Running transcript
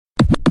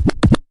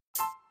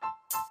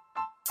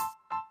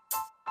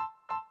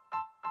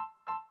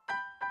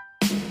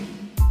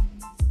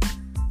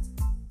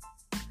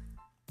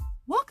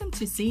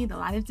to See the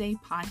Light of Day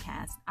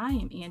podcast. I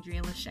am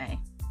Andrea Lachey.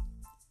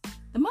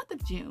 The month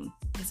of June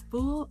is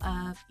full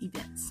of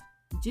events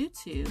due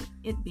to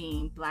it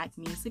being Black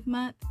Music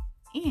Month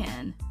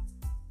and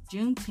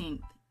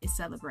Juneteenth is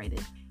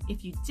celebrated.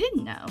 If you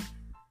didn't know,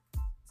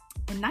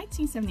 in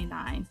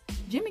 1979,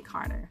 Jimmy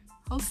Carter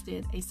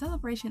hosted a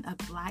celebration of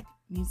Black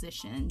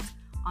musicians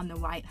on the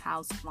White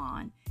House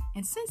lawn,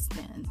 and since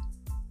then,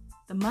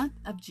 the month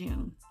of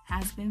June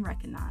has been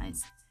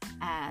recognized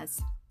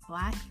as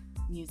Black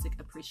Music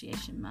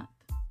Appreciation Month.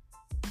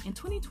 In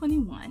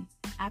 2021,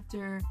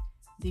 after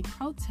the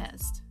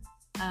protest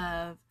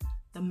of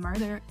the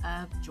murder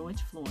of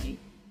George Floyd,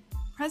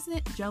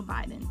 President Joe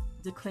Biden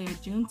declared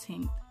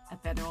Juneteenth a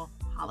federal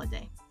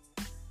holiday.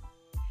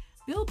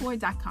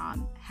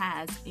 Billboard.com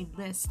has a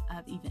list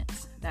of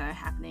events that are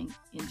happening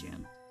in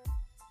June.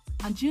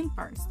 On June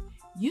 1st,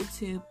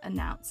 YouTube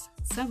announced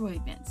several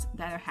events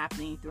that are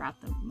happening throughout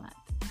the month.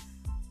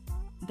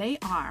 They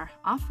are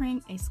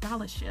offering a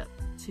scholarship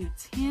to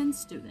 10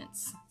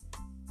 students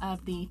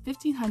of the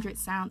 1500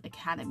 Sound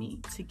Academy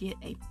to get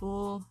a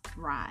full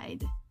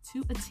ride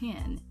to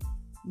attend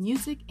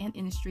Music and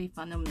Industry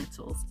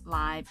Fundamentals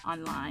live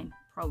online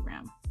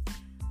program.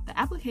 The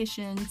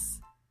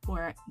applications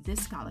for this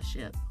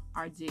scholarship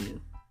are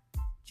due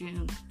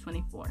June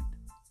 24th.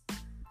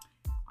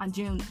 On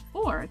June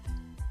 4th,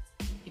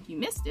 if you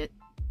missed it,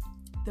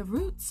 the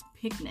Roots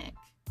Picnic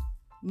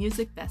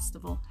Music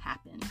Festival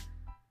happened.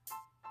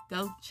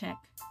 Go check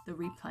the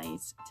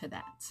replays to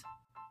that.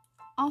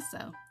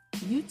 Also,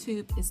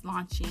 YouTube is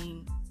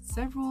launching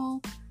several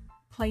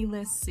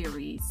playlist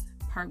series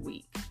per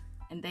week,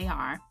 and they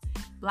are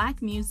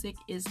Black Music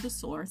is the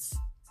Source,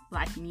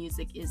 Black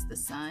Music is the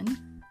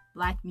Sun,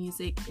 Black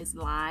Music is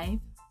Live,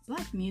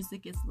 Black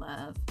Music is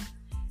Love.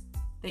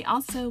 They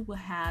also will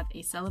have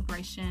a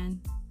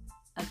celebration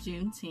of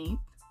Juneteenth.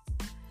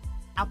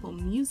 Apple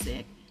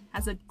Music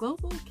has a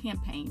global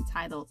campaign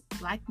titled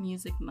Black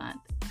Music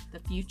Month,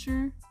 The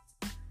Future.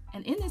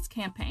 And in this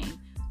campaign,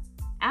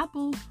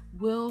 Apple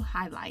will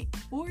highlight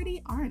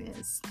 40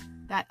 artists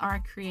that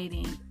are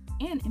creating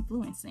and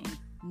influencing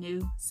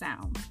new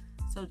sounds.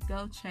 So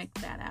go check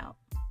that out.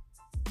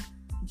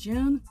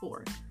 June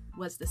 4th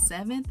was the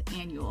 7th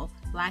annual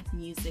Black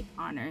Music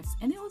Honors,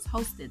 and it was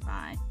hosted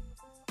by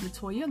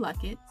LaToya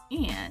Luckett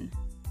and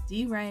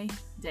DeRay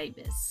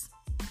Davis.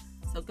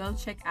 So go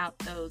check out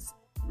those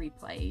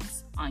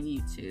replays on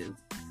YouTube.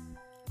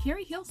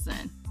 Carrie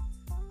Hilson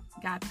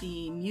got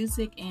the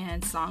Music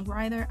and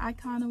Songwriter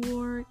Icon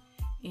Award,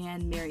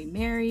 and Mary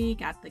Mary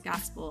got the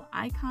Gospel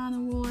Icon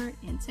Award,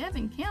 and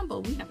Tevin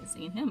Campbell, we haven't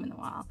seen him in a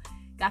while,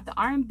 got the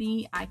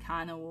R&B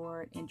Icon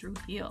Award, and Drew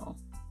Hill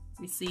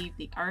received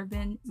the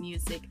Urban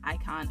Music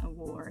Icon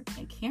Award,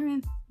 and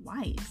Karen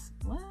Weiss,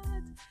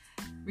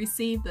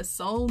 received the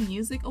Soul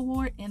Music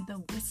Award, and The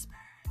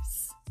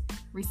Whispers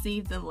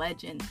received the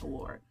Legend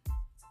Award.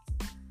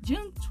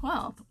 June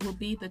 12th will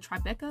be the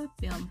Tribeca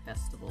Film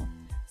Festival,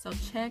 so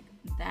check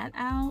that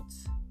out.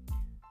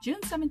 June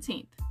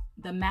 17th,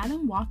 the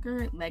Madam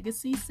Walker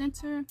Legacy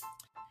Center,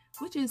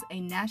 which is a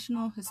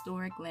National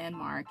Historic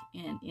Landmark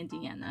in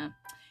Indiana.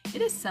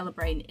 It is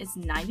celebrating its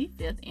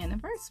 95th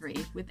anniversary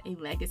with a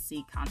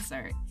legacy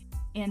concert.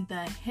 And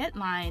the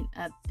headline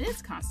of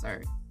this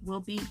concert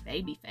will be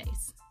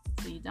Babyface,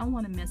 so you don't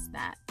want to miss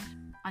that.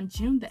 On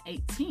June the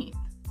 18th,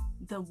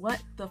 the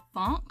What the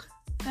Funk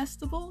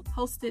Festival,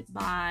 hosted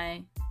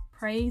by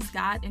Praise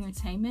God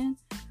Entertainment,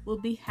 will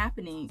be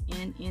happening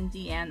in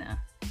Indiana.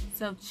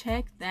 So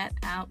check that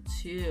out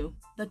too.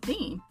 The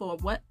theme for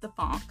What the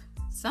Funk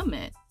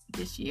Summit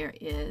this year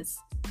is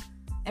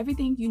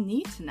everything you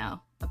need to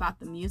know about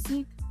the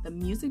music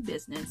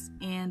business,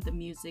 and the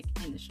music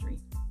industry.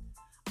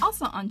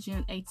 Also on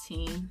June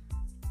 18,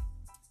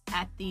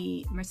 at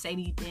the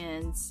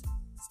Mercedes-Benz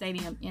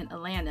Stadium in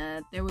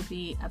Atlanta, there will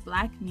be a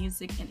Black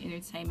Music and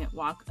Entertainment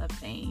Walk of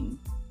Fame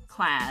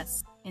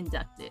class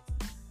inducted.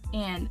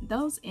 And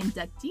those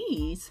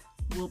inductees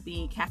will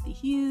be Kathy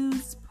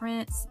Hughes,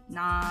 Prince,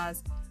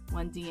 Nas,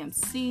 Run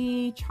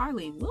DMC,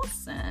 Charlie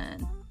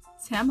Wilson,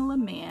 Tamela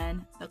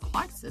Mann, the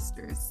Clark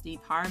Sisters,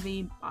 Steve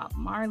Harvey, Bob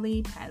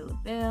Marley, Patti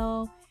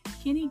LaBelle,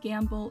 Kenny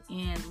Gamble,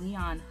 and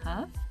Leon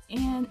Huff,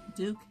 and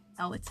Duke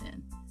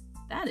Ellington.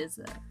 That is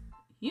a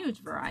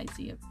huge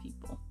variety of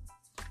people.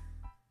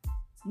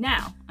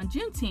 Now, on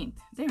Juneteenth,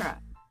 there are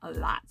a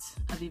lot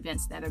of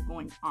events that are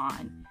going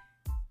on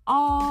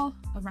all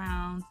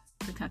around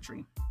the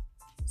country.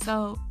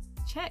 So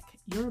check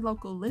your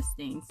local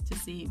listings to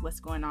see what's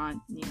going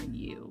on near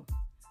you.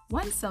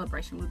 One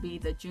celebration would be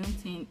the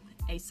Juneteenth,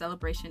 a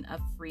celebration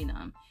of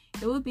freedom.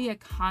 It will be a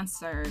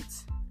concert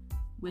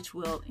which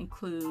will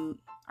include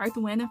Earth,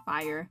 Wind &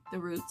 Fire, The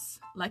Roots,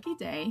 Lucky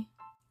Day,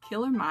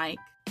 Killer Mike,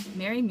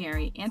 Mary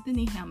Mary,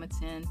 Anthony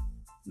Hamilton,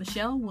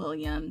 Michelle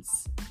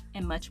Williams,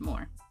 and much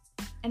more.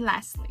 And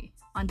lastly,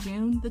 on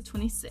June the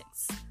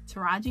 26th,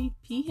 Taraji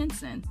P.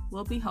 Henson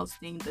will be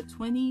hosting the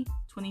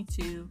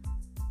 2022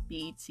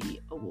 BET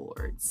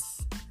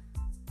Awards.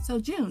 So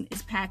June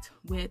is packed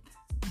with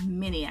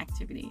many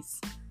activities.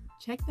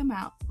 Check them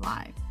out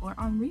live or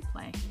on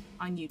replay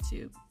on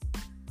YouTube.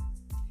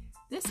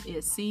 This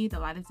is See the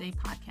Light of Day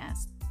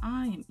podcast.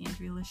 I am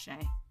Andrea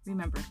Lachey.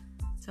 Remember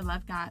to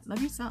love God,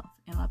 love yourself,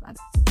 and love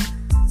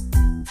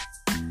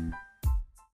others.